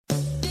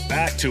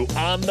back to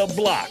On the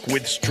Block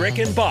with Strick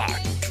and Bach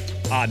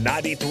on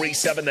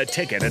 93.7 The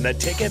Ticket and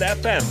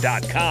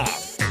theticketfm.com.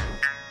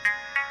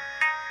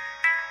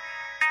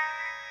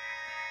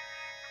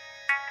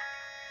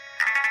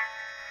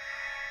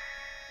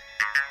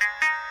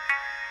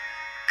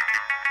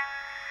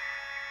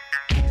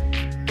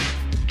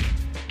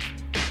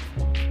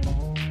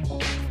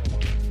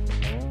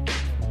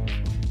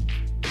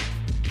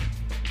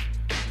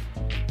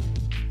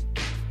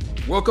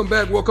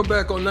 Welcome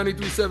back on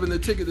 93.7 The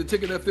Ticket,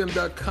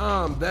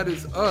 theticketfm.com. That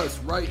is us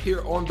right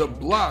here on the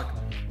block.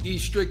 E.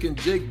 Strick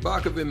and Jake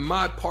Bakovic,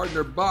 my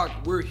partner Bach.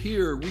 We're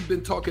here. We've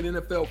been talking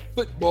NFL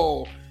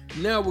football.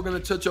 Now we're going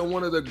to touch on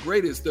one of the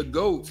greatest, the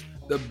GOATs,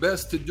 the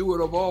best to do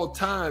it of all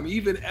time.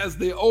 Even as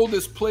the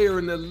oldest player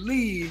in the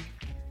league,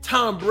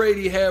 Tom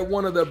Brady had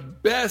one of the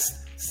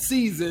best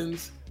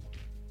seasons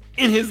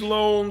in his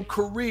long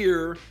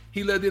career.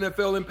 He led the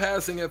NFL in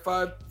passing at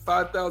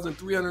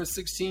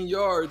 5,316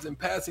 yards and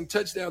passing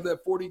touchdowns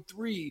at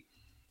 43.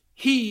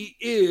 He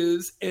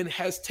is and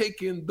has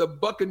taken the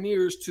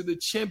Buccaneers to the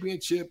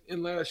championship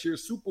in last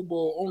year's Super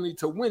Bowl, only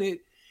to win it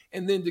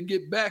and then to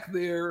get back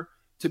there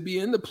to be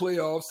in the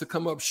playoffs, to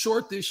come up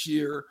short this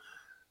year.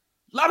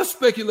 A lot of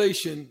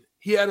speculation.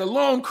 He had a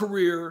long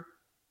career,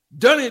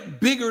 done it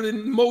bigger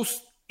than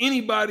most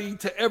anybody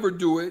to ever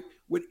do it,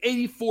 with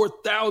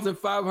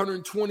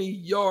 84,520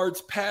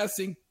 yards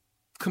passing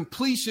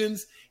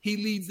completions. He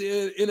leads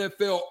the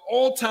NFL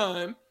all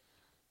time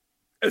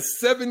at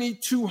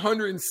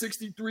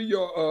 7,263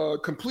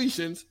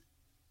 completions,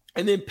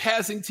 and then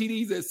passing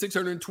TDs at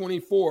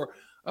 624.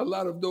 A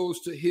lot of those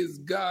to his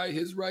guy,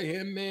 his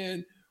right-hand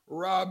man,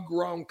 Rob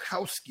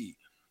Gronkowski.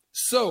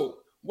 So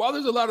while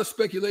there's a lot of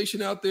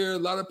speculation out there, a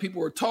lot of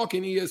people are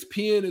talking,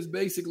 ESPN has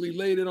basically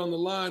laid it on the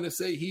line and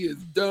say he is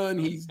done,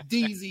 he's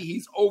deezy,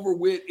 he's over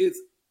with, it's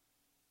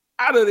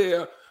out of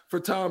there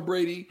for Tom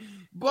Brady.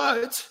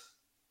 But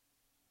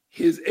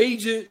his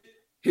agent,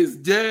 his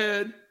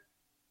dad,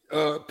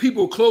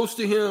 people close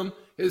to him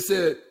has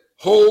said,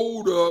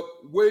 hold up,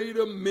 wait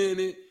a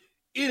minute,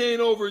 it ain't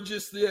over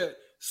just yet.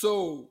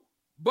 So,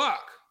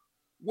 Bach,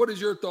 what is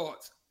your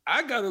thoughts?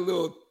 I got a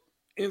little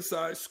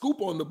inside scoop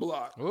on the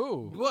block.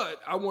 Ooh. But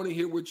I want to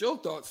hear what your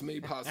thoughts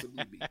may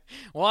possibly be.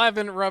 Well, I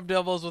haven't rubbed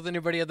elbows with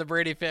anybody of the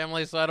Brady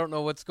family, so I don't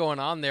know what's going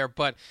on there.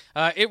 But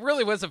it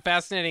really was a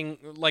fascinating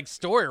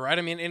story, right?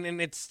 I mean,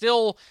 and it's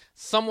still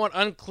somewhat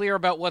unclear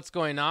about what's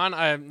going on.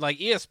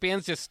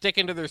 ESPN's just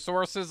sticking to their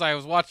sources. I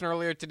was watching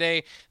earlier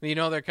today,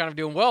 they're kind of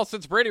doing, well,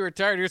 since Brady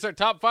retired, here's our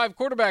top 5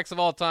 quarterbacks of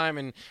all time,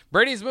 and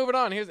Brady's moving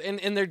on.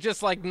 And they're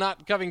just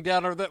not coming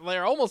down, or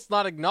they're almost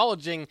not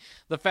acknowledging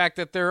the fact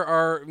that there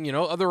are,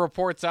 other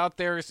reports out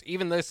there,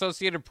 even the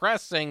Associated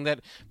Press, saying that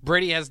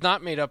Brady has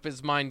not made up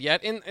his mind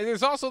yet. And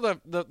there's also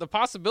the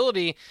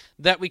possibility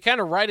that we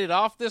kind of write it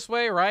off this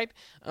way, right?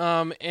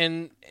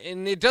 And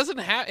it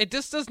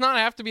just does not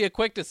have to be a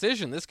quick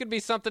decision. This could be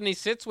something he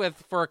sits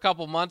with for a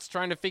couple months,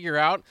 trying to figure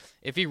out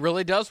if he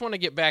really does want to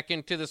get back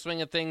into the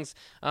swing of things,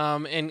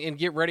 and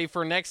get ready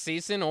for next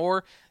season,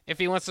 or if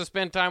he wants to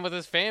spend time with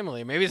his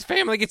family. Maybe his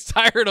family gets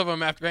tired of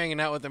him after hanging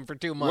out with him for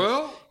 2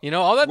 months.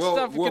 All that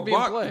stuff could be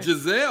in play.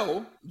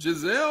 Giselle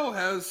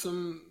has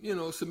some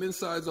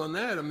insights on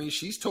that. I mean,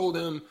 she's told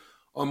him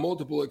on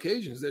multiple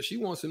occasions that she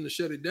wants him to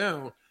shut it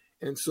down.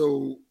 And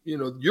so,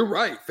 you're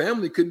right.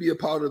 Family could be a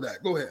part of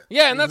that. Go ahead.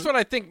 Yeah, and that's what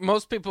I think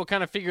most people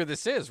kind of figure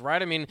this is,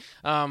 right? I mean,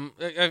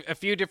 a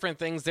few different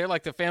things there,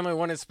 like the family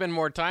wanted to spend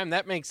more time.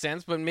 That makes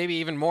sense. But maybe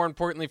even more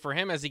importantly for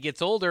him as he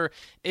gets older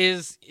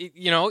is,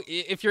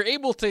 if you're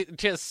able to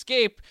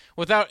escape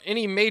without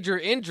any major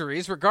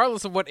injuries,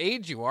 regardless of what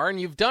age you are,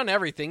 and you've done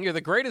everything, you're the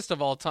greatest of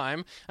all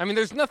time. I mean,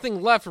 there's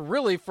nothing left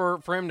really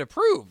for him to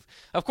prove.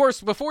 Of course,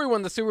 before he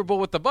won the Super Bowl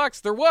with the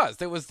Bucs, there was,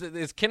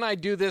 can I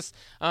do this?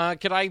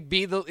 Could I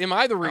be am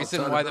I the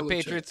reason why the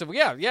Patriots?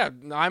 Yeah,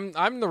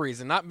 I'm the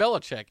reason, not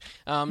Belichick.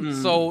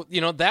 So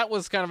that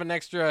was kind of an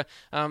extra,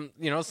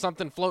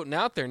 something floating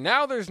out there.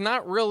 Now there's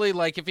not really,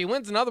 if he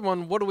wins another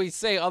one, what do we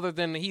say other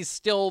than he's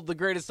still the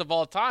greatest of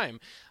all time?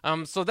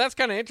 So that's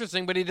kind of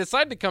interesting. But he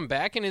decided to come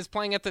back and is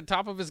playing at the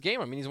top of his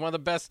game. I mean, he's one of the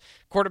best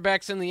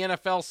quarterbacks in the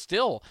NFL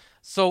still.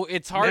 So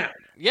it's hard.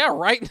 Yeah,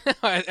 right now,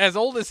 as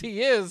old as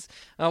he is,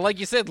 like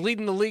you said,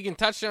 leading the league in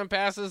touchdown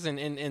passes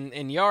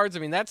and yards. I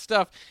mean, that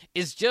stuff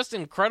is just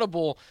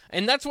incredible.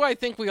 And that's why I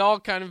think we all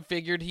kind of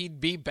figured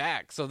he'd be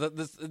back. So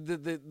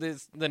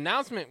the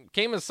announcement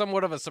came as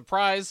somewhat of a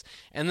surprise.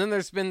 And then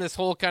there's been this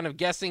whole kind of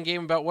guessing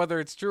game about whether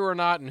it's true or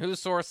not and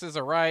whose sources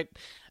are right.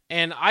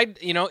 And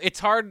it's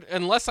hard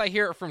unless I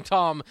hear it from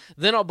Tom,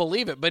 then I'll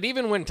believe it. But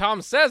even when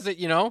Tom says it,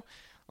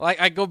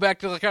 I go back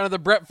to kind of the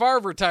Brett Favre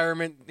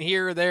retirement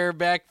here, there,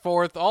 back,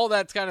 forth, all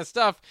that kind of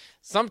stuff.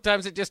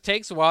 Sometimes it just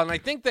takes a while. And I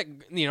think that,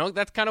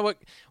 that's kind of what,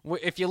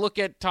 if you look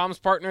at Tom's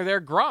partner there,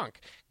 Gronk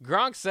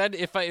said,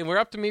 if it were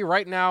up to me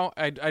right now,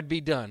 I'd be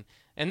done.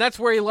 And that's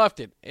where he left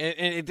it.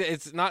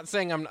 It's not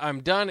saying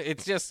I'm done.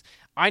 It's just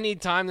I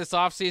need time this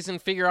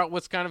offseason, figure out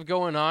what's kind of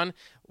going on.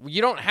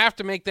 you don't have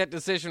to make that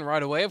decision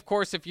right away. Of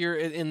course, if you're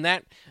in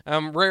that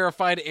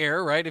rarefied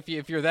air, right?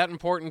 If you're that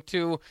important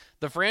to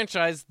the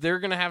franchise, they're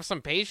going to have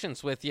some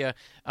patience with you.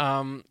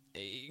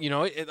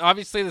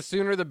 Obviously the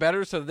sooner the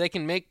better, so that they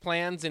can make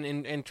plans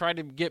and try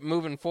to get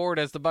moving forward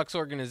as the Bucs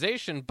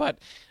organization. But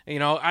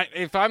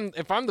if I'm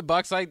the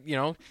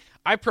Bucs,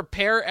 I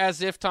prepare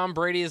as if Tom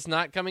Brady is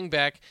not coming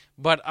back,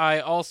 but I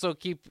also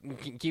keep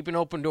an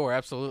open door.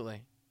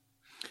 Absolutely.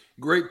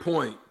 Great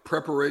point.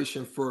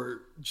 Preparation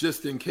for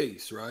just in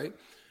case, right?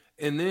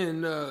 And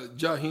then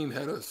Jaheim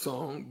had a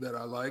song that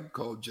I like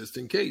called Just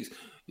in Case.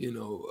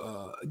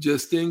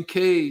 Just in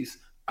case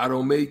I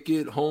don't make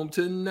it home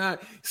tonight.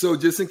 So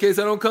just in case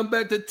I don't come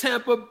back to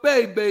Tampa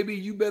Bay, baby,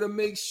 you better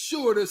make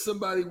sure there's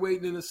somebody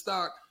waiting in the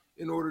stock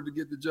in order to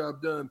get the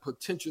job done,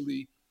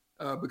 potentially,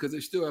 because they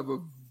still have a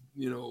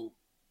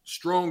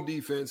strong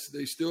defense.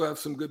 They still have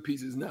some good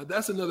pieces. Now,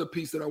 that's another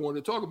piece that I want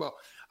to talk about.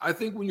 I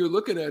think when you're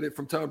looking at it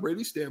from Tom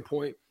Brady's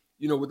standpoint,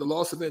 with the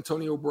loss of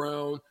Antonio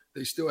Brown,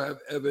 they still have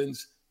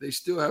Evans. They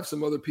still have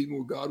some other people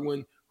with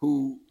Godwin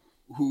who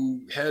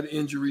had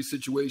injury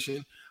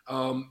situation.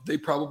 They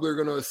probably are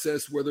going to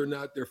assess whether or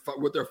not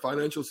what their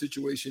financial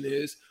situation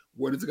is.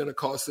 What is it going to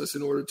cost us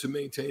in order to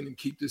maintain and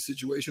keep this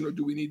situation, or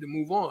do we need to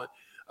move on?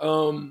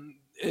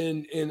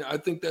 And I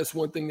think that's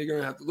one thing they're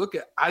going to have to look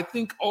at. I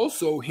think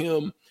also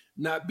him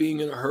not being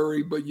in a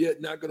hurry, but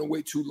yet not going to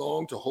wait too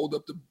long to hold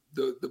up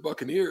the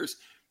Buccaneers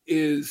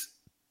is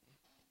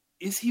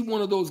he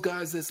one of those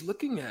guys that's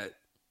looking at,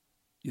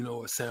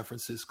 a San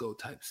Francisco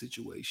type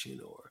situation,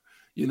 or,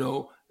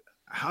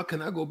 how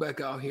can I go back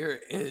out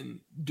here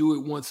and do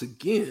it once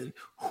again?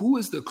 Who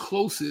is the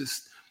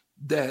closest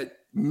that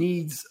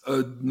needs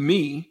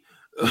me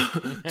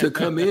to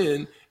come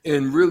in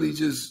and really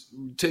just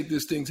take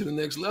this thing to the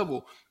next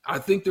level? I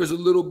think there's a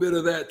little bit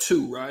of that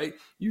too, right?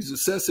 He's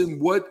assessing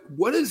what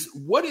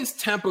is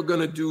Tampa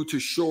going to do to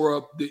shore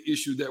up the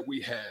issue that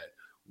we had.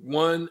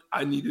 One,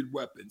 I needed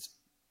weapons.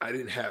 I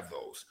didn't have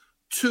those.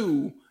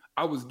 Two,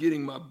 I was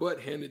getting my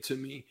butt handed to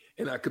me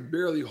and I could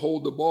barely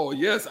hold the ball.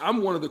 Yes,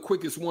 I'm one of the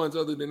quickest ones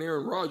other than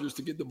Aaron Rodgers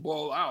to get the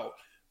ball out,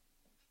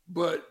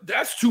 but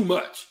that's too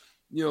much.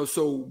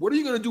 So what are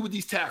you going to do with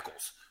these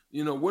tackles?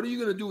 What are you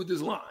going to do with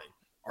this line?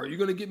 Are you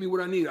going to get me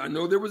what I need? I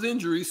know there was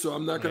injuries, so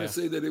I'm not going to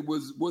say that it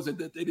wasn't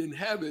that they didn't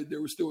have it.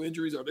 There were still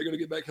injuries. Are they going to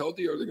get back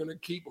healthy? Are they going to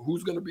keep?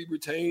 Who's going to be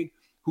retained?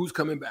 Who's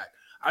coming back?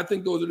 I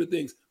think those are the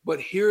things. But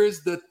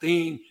here's the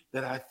thing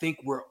that I think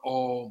we're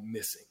all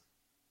missing.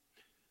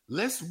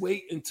 Let's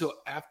wait until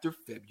after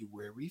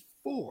February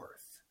 4th.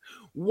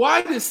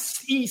 Why does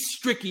E.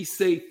 Stricky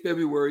say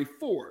February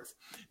 4th?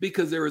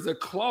 Because there is a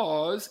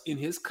clause in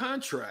his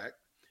contract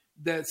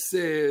that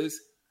says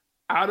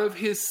out of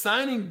his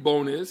signing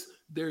bonus,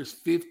 there's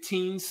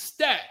 15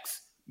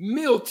 stacks,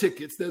 meal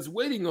tickets that's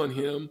waiting on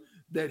him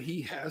that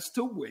he has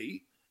to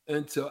wait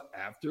until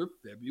after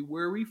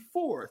February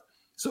 4th.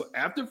 So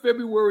after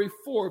February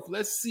 4th,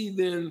 let's see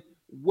then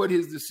what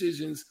his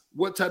decisions,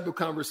 what type of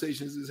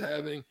conversations he's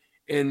having.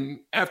 And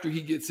after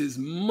he gets his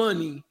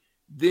money,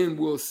 then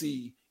we'll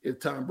see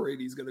if Tom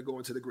Brady is going to go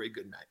into the great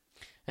good night.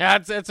 Yeah,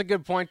 that's a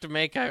good point to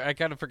make. I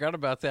kind of forgot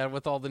about that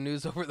with all the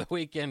news over the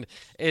weekend.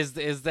 Is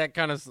that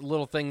kind of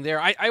little thing there?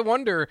 I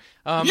wonder.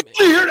 You only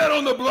hear that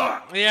on the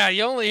block. Yeah,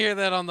 you only hear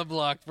that on the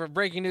block for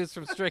breaking news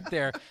from Strick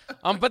there.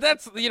 But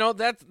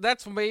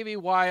that's maybe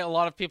why a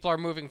lot of people are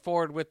moving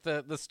forward with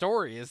the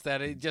story, is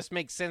that it just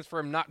makes sense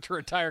for him not to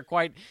retire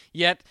quite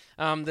yet.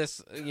 And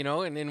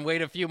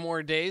wait a few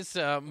more days.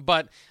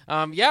 That's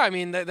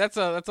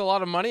a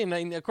lot of money,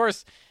 and of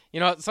course.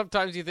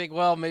 Sometimes you think,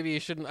 well, maybe you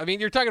shouldn't. I mean,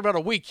 you're talking about a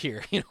week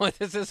here.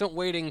 This isn't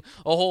waiting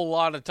a whole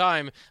lot of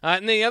time.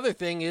 And the other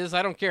thing is,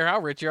 I don't care how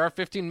rich you are,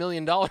 $15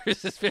 million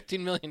is $15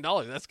 million.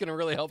 That's going to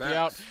really help you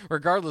out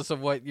regardless of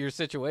what your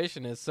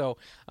situation is. So,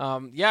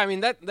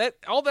 that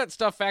all that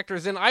stuff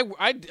factors in.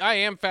 I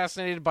am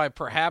fascinated by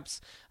perhaps,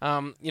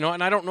 and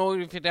I don't know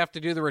if you'd have to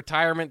do the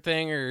retirement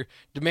thing or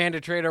demand a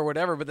trade or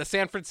whatever, but the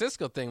San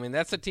Francisco thing, I mean,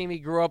 that's the team he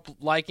grew up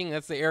liking.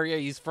 That's the area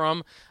he's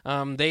from.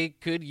 They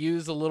could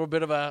use a little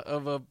bit of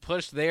a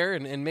push there,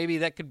 and maybe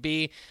that could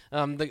be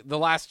the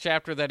last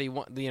chapter that he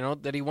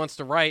wants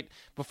to write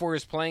before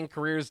his playing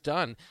career is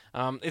done.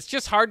 It's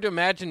just hard to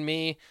imagine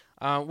me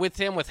with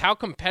him, with how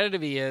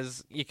competitive he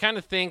is. You kind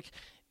of think,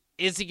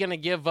 is he going to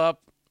give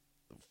up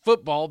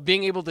football,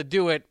 being able to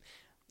do it?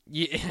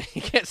 You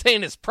can't say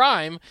in his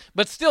prime,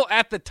 but still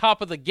at the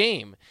top of the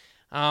game.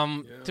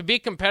 To be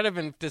competitive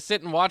and to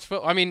sit and watch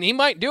football. I mean, he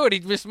might do it. He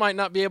just might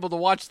not be able to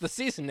watch the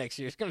season next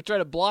year. He's going to try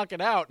to block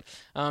it out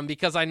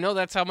because I know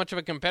that's how much of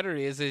a competitor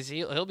he is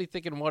he'll be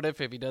thinking, what if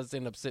he does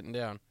end up sitting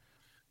down?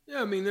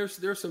 Yeah, I mean,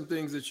 there's some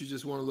things that you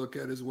just want to look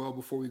at as well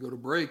before we go to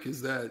break,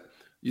 is that,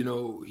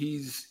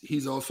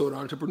 he's also an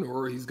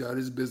entrepreneur. He's got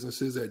his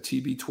businesses at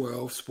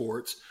TB12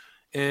 Sports.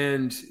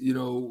 And,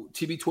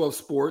 TB12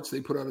 Sports, they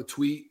put out a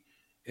tweet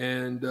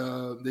and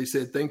they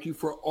said, thank you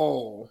for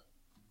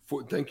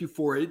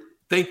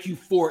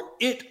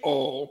it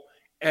all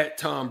at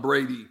Tom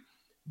Brady.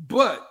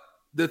 But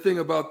the thing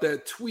about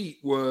that tweet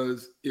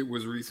was it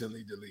was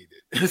recently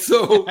deleted.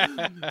 so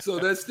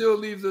that still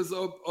leaves us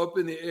up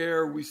in the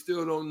air. We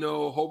still don't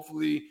know.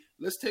 Hopefully,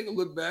 let's take a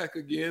look back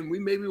again.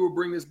 Maybe we'll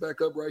bring this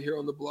back up right here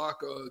on the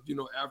block,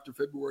 after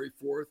February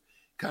 4th,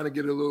 kind of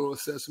get a little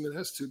assessment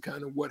as to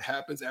kind of what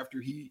happens after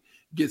he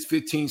gets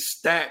 15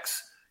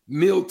 stacks,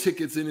 meal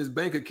tickets in his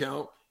bank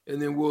account,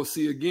 and then we'll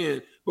see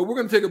again. But we're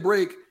going to take a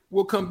break.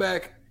 We'll come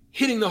back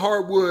hitting the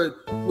hardwood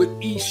with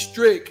E.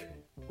 Strick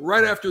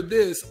right after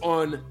this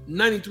on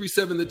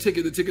 93.7 The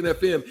Ticket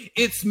FM.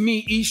 It's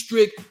me, E.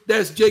 Strick.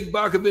 That's Jake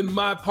Bakovin,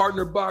 my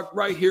partner Bach,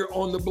 right here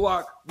on the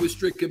block with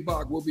Strick and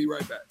Bach. We'll be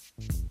right back.